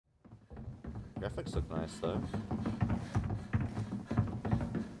Graphics look nice though.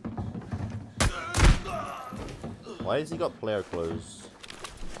 Why has he got player clothes?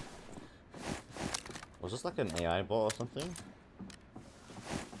 Was this like an AI bot or something?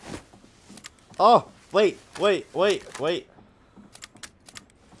 Oh! Wait!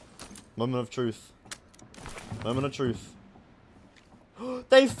 Moment of truth. Moment of truth.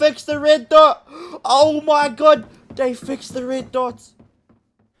 They fixed the red dot! Oh my god! They fixed the red dots!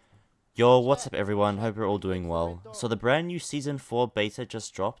 Yo, what's up everyone? Hope you're all doing well. So the brand new Season 4 beta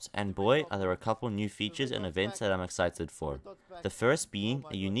just dropped, and boy, are there a couple new features and events that I'm excited for. The first being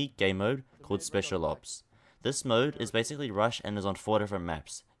a unique game mode called Special Ops. This mode is basically Rush and is on 4 different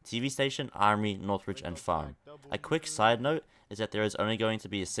maps: TV Station, Armory, Northridge, and Farm. A quick side note is that there is only going to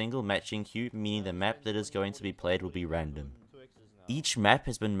be a single matching queue, meaning the map that is going to be played will be random. Each map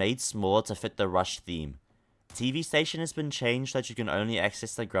has been made smaller to fit the Rush theme. TV Station has been changed so that you can only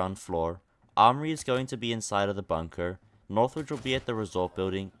access the ground floor, Armory is going to be inside of the bunker, Northridge will be at the resort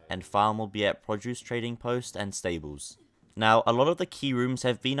building, and Farm will be at produce trading post and stables. Now, a lot of the key rooms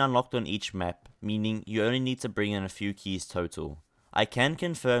have been unlocked on each map, meaning you only need to bring in a few keys total. I can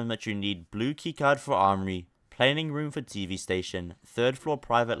confirm that you need blue keycard for Armory, planning room for TV Station, 3rd floor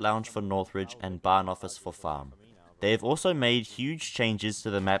private lounge for Northridge, and barn office for Farm. They have also made huge changes to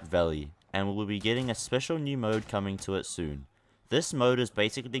the map Valley, and we will be getting a special new mode coming to it soon. This mode is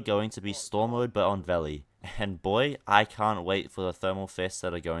basically going to be Storm mode but on Valley, and boy, I can't wait for the thermal fests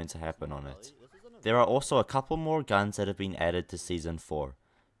that are going to happen on it. There are also a couple more guns that have been added to Season 4.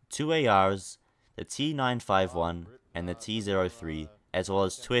 2 ARs, the T951 and the T03, as well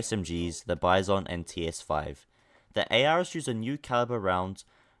as 2 SMGs, the Bison and TS5. The ARs use a new caliber round,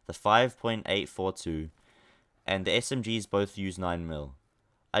 the 5.842, and the SMGs both use 9mm.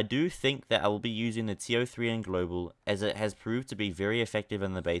 I do think that I will be using the TO3 in Global, as it has proved to be very effective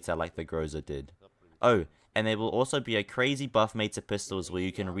in the beta like the Groza did. Oh, and there will also be a crazy buff made to pistols where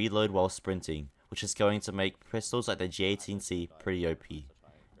you can reload while sprinting, which is going to make pistols like the G18C pretty OP.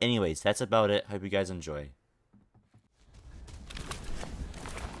 Anyways, that's about it, hope you guys enjoy.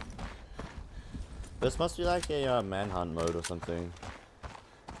 This must be like a manhunt mode or something.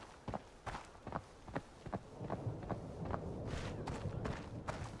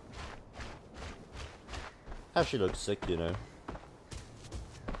 Actually looks sick, you know.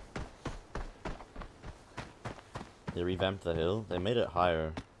 They revamped the hill. They made it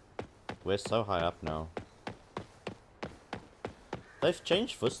higher. We're so high up now. They've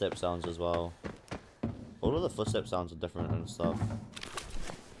changed footstep sounds as well. All of the footstep sounds are different and stuff.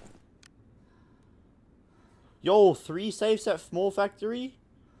 Yo, 3 safes at Small Factory?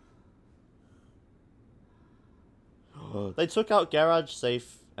 They took out Garage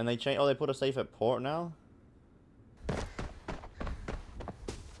safe and they changed. Oh, they put a safe at Port now?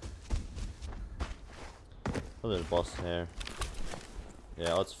 Look at the boss here.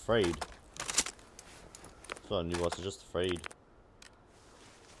 Yeah, oh, it's Frayed. It's not a new boss, it's just Frayed.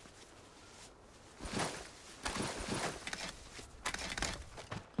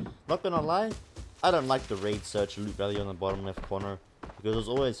 Not gonna lie, I don't like the raid search loot value on the bottom left corner, because it was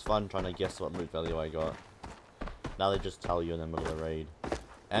always fun trying to guess what loot value I got. Now they just tell you in the middle of the raid.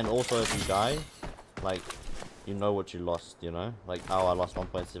 And also if you die, like, you know what you lost, you know? Like, oh, I lost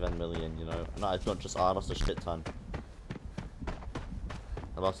 1.7 million, you know? No, it's not just, oh, I lost a shit ton.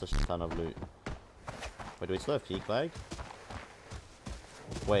 I lost a shit ton of loot. Wait, do we still have peak lag?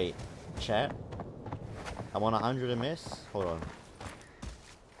 Wait, chat? I'm on 100 MS? Hold on.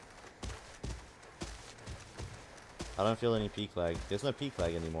 I don't feel any peak lag. There's no peak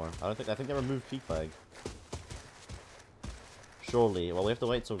lag anymore. I think they removed peak lag. Surely. Well, we have to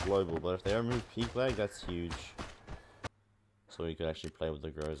wait till global, but if they remove peak lag, that's huge. So we could actually play with the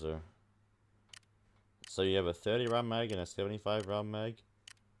Groza. So you have a 30 round mag and a 75 round mag.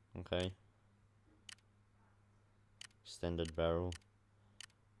 Okay. Extended barrel.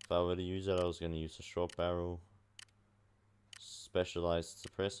 If I were to use it, I was going to use a short barrel. Specialized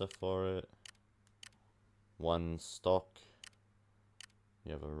suppressor for it. 1 stock.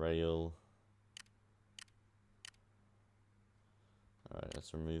 You have a rail. Alright,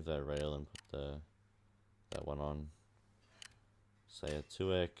 let's remove that rail and put that one on. Say a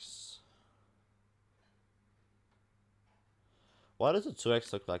 2x. Why does a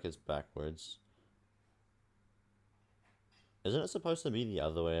 2x look like it's backwards? Isn't it supposed to be the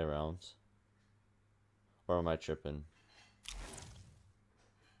other way around? Or am I tripping?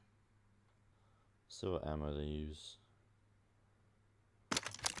 See what ammo they use.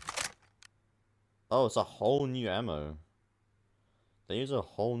 Oh, it's a whole new ammo. They use a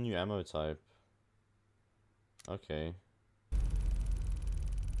whole new ammo type. Okay.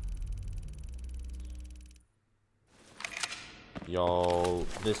 Yo,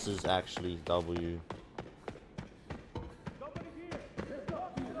 this is actually W.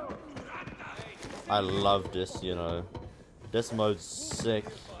 I love this, you know. This mode's sick.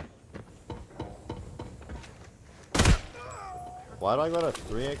 Why do I got a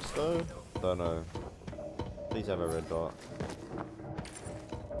 3x though? Don't know. Please have a red dot.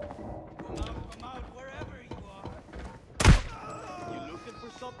 Come out wherever you are. You looking for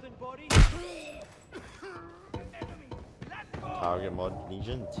something, buddy? Target mod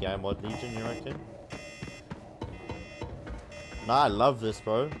Legion? TI mod Legion, you reckon? Nah, I love this,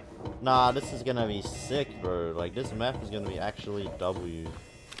 bro. Nah, this is gonna be sick, bro. Like, this map is gonna be actually W.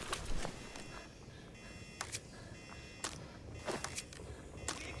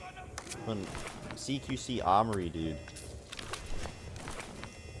 CQC Armory, dude.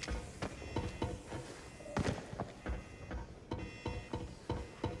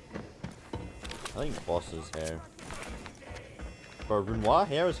 I think boss's hair. Bro, Renoir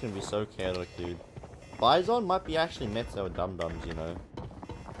hair is gonna be so chaotic, dude. Bison might be actually meta with dum-dums, you know.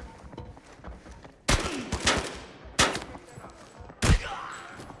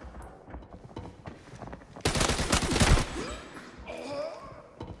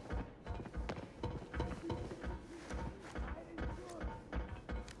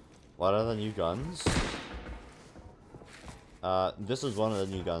 What are the new guns? This is one of the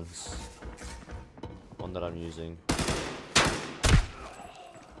new guns. One that I'm using.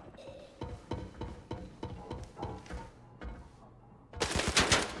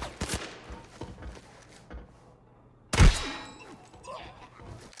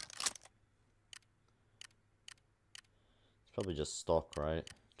 It's probably just stock, right?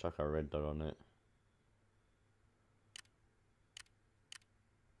 Chuck a red dot on it.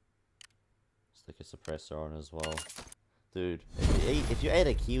 Stick a suppressor on as well. Dude, if you ate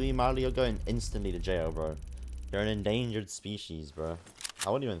a kiwi, Marley, you're going instantly to jail, bro. You're an endangered species, bro. I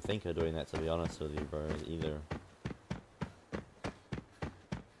wouldn't even think of doing that, to be honest with you, bro, either.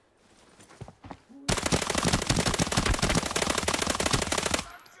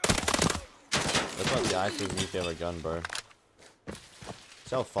 That's like the icest nuke ever gun, bro.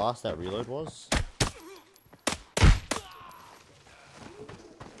 See how fast that reload was?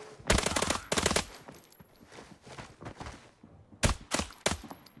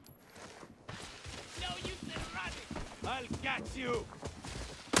 I'll catch you.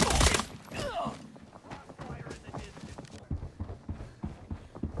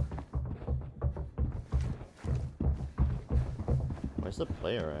 Where's the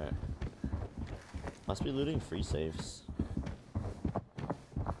player at? Must be looting free saves.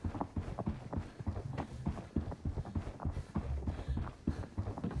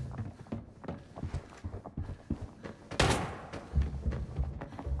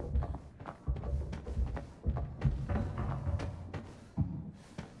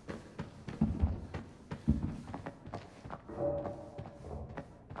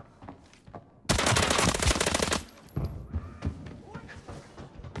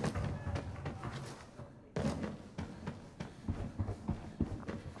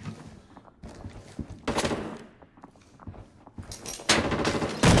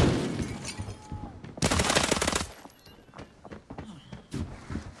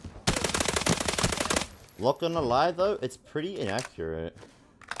 Not gonna lie though, it's pretty inaccurate.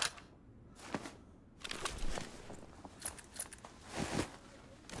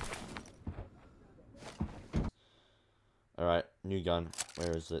 Alright, new gun.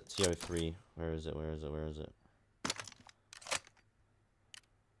 Where is it? TO3. Where is it? Where is it? Where is it?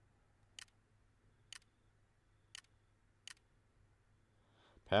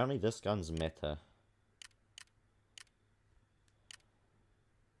 Apparently this gun's meta.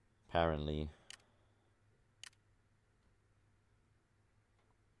 Apparently.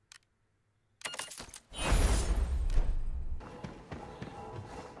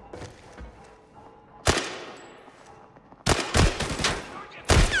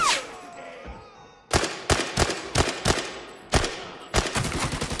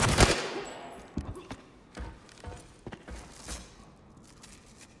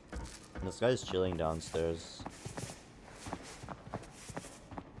 This guy's chilling downstairs.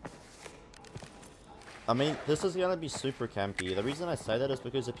 I mean, this is gonna be super campy. The reason I say that is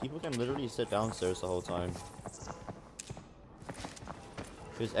because the people can literally sit downstairs the whole time.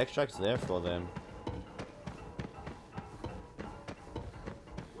 Because extract's there for them.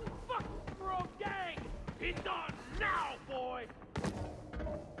 Fuck, bro, gang! It's on now, boy!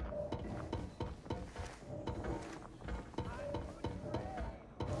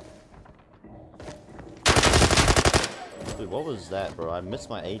 Dude, what was that, bro? I missed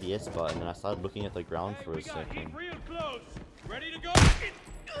my ADS button and I started looking at the ground for a second. Real close. Ready to go?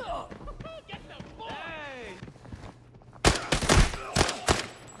 Get the ball! Hey!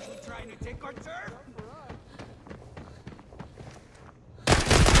 You trying to take our turf?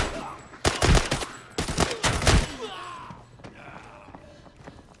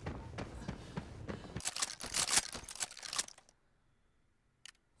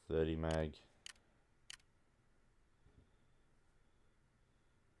 Mag.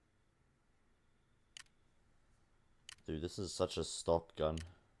 Dude, this is such a stock gun.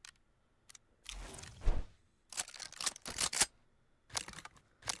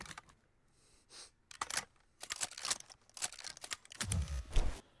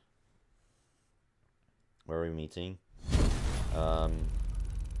 Where are we meeting? I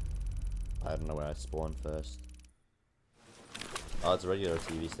don't know where I spawned first. Oh, it's a regular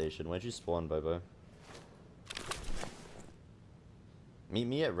TV station. Where'd you spawn, Bobo? Meet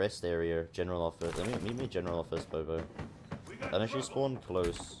me at rest area, general office. Meet me at general office, Bobo. Unless you spawn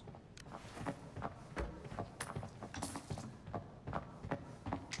close.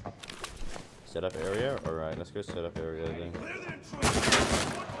 Setup area? Alright, let's go setup area then.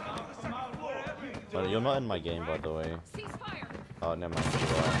 Oh, you're not in my game, by the way. Oh, never mind. You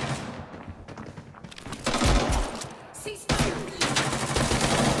are.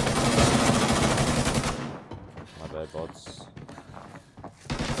 My bad, bots.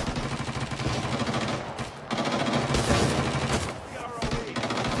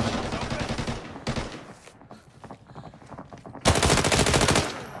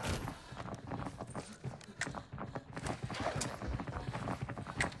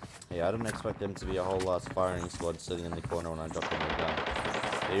 Yeah, I didn't expect them to be a whole last firing squad sitting in the corner when I dropped them the gun.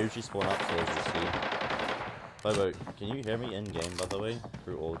 They usually spawn upstairs, you see. Bobo, can you hear me in game, by the way,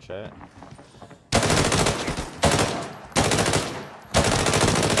 through all chat?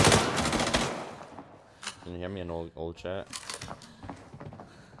 Can you hear me in all chat?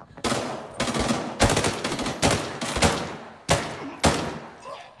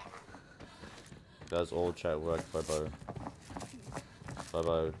 Does all chat work, Bobo?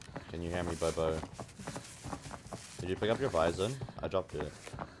 Bobo, can you hear me, Bobo? Did you pick up your Bison? I dropped it.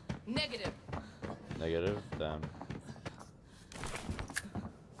 Negative. Negative? Damn.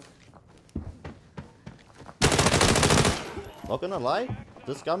 Not gonna lie,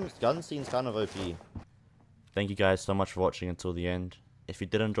 this gun scene's kind of OP. Thank you guys so much for watching until the end. If you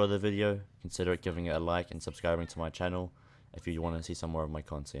did enjoy the video, consider giving it a like and subscribing to my channel if you want to see some more of my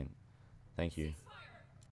content. Thank you.